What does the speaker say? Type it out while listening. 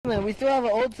man. We still have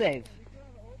an old save.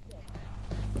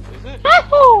 Is it?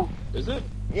 Is it?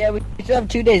 Yeah, we still have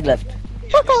 2 days left.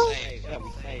 Yeah,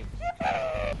 we saved.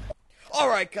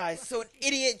 Alright guys, so an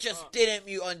idiot just didn't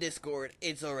mute on Discord.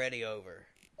 It's already over.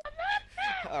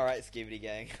 Alright, Skibidi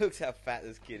gang. Look how fat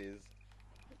this kid is.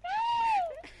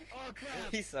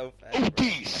 He's so fat.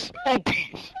 Obese!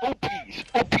 Obese! Obese!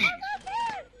 Obese!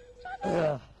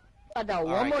 Now,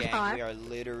 one Alright more gang, time. we are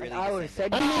literally And I would have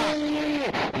said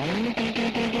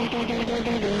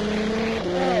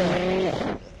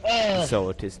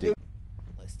so autistic.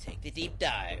 Let's take the deep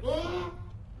dive.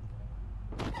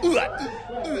 Look at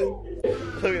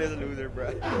this loser,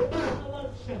 bro.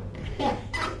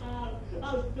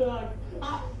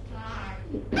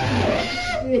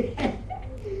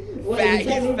 Fat,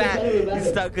 he's fat. He's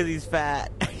stuck because he's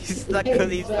fat. He's stuck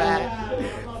because he's fat.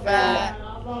 Fat.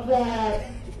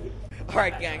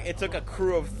 Alright, gang, it took a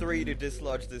crew of 3 to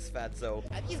dislodge this fatso.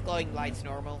 Are these glowing lights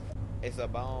normal? It's a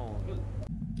bone.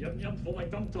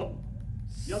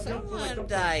 Someone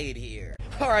died here.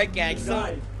 Alright, gang,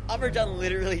 so Umberjun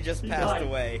literally just passed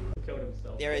away.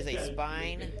 There is a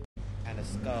spine and a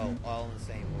skull all in the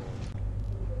same room.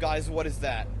 Guys, what is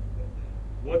that?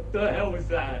 What the hell was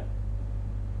that?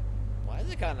 Why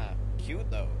is it kinda cute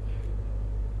though?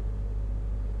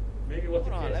 Maybe what's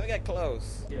Hold on, let me get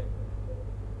close. Yeah.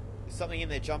 There's something in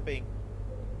there jumping.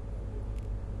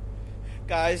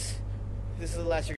 Guys, this is the last